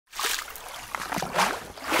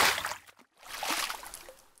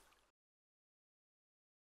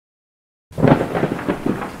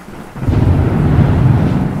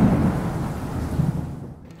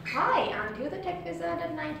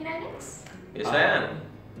Yes, I am.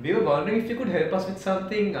 We were wondering if you could help us with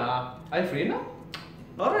something. Are you free now?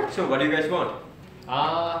 Alright, so what do you guys want?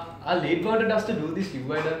 Our lead wanted us to do this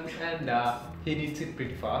UI done and he needs it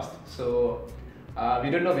pretty fast. So we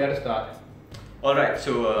don't know where to start. Alright,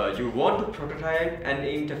 so you want to prototype an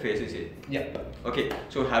interface, is it? Yep. Okay,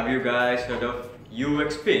 so have you guys heard of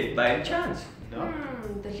UXPin by any chance? No?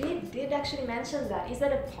 The lead did actually mention that. Is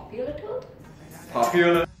that a popular tool?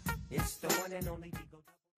 Popular. It's the one and only.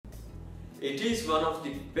 It is one of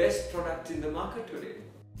the best products in the market today.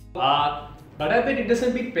 But I bet it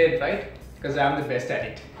doesn't beat paint, right? Because I'm the best at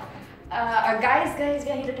it. Guys,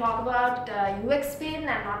 we are here to talk about UXPin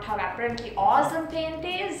and not how apparently awesome paint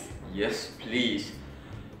is. Yes, please.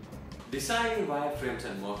 Designing wireframes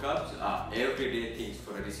and mockups are everyday things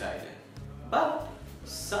for a designer. But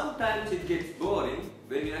sometimes it gets boring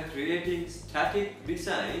when you are creating static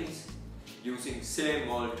designs using same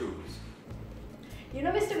old tools. You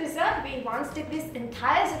know, Mr. Wizard, we once did this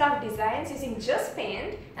entire set of designs using just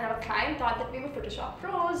paint, and our client thought that we were Photoshop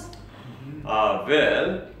pros.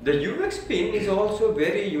 Well, the UXPin is also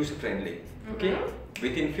very user-friendly. Okay,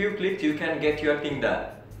 within few clicks you can get your thing done.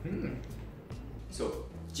 So,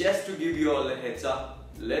 just to give you all a heads up,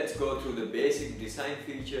 let's go through the basic design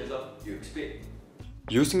features of UXPin.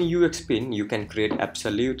 Using UXPin, you can create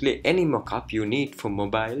absolutely any mockup you need for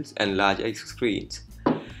mobiles and larger screens.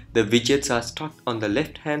 The widgets are stuck on the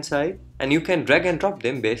left hand side and you can drag and drop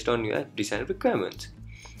them based on your design requirements.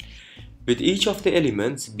 With each of the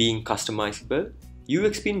elements being customizable,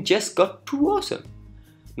 UXPin just got too awesome.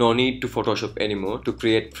 No need to Photoshop anymore to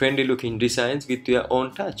create friendly looking designs with your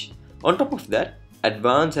own touch. On top of that,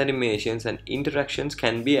 advanced animations and interactions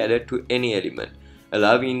can be added to any element,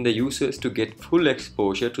 allowing the users to get full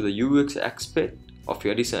exposure to the UX aspect of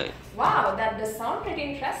your design. Wow, that does sound pretty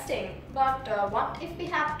interesting. But what if we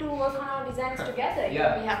have to work on our designs together?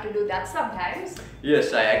 Yeah. We have to do that sometimes.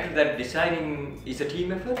 Yes, I agree that designing is a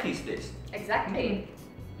team effort these days. Exactly.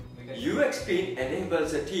 UXPin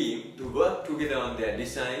enables a team to work together on their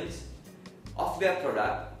designs of their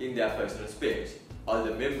product in their personal space. All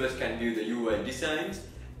the members can view the UI designs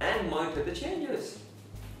and monitor the changes.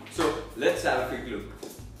 So let's have a quick look.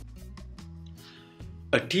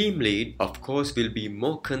 A team lead, of course, will be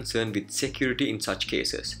more concerned with security in such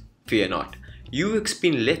cases. Fear not.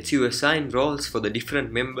 UXPin lets you assign roles for the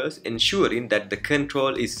different members, ensuring that the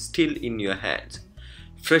control is still in your hands.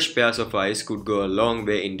 Fresh pairs of eyes could go a long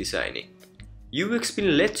way in designing.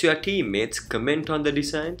 UXPin lets your teammates comment on the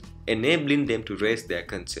design, enabling them to raise their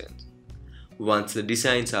concerns. Once the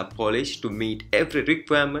designs are polished to meet every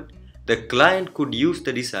requirement, the client could use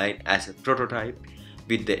the design as a prototype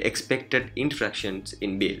with the expected interactions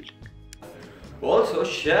inbuilt. Also,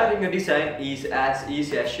 sharing a design is as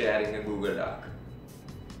easy as sharing a Google Doc.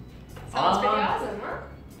 Sounds pretty awesome, huh?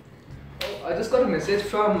 Oh, I just got a message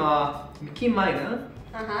from Mickey Miner.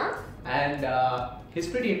 And he's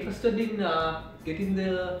pretty interested in getting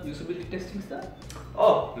the usability testing done.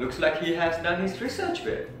 Oh, looks like he has done his research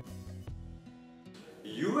well.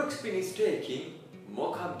 UXPin is taking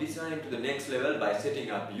mockup design to the next level by setting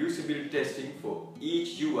up usability testing for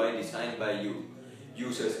each UI designed by you.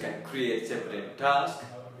 Users can create separate tasks,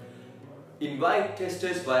 invite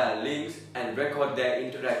testers via links and record their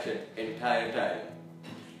interaction entire time.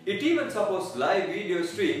 It even supports live video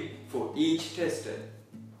stream for each tester.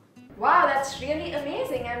 Wow, that's really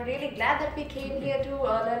amazing. I'm really glad that we came here to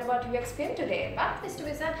learn about UXPin today. But Mr.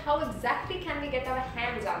 Wizard, how exactly can we get our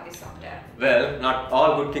hands on this software? Well, not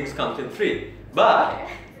all good things come in free, but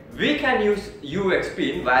we can use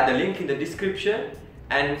UXPin via the link in the description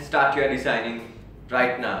and start your designing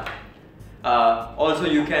right now. Also,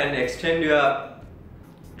 you can extend your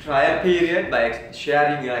trial period by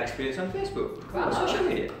sharing your experience on Facebook or social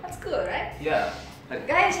media. That's cool, right? Yeah.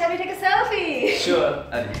 Guys, shall we take a selfie? Sure.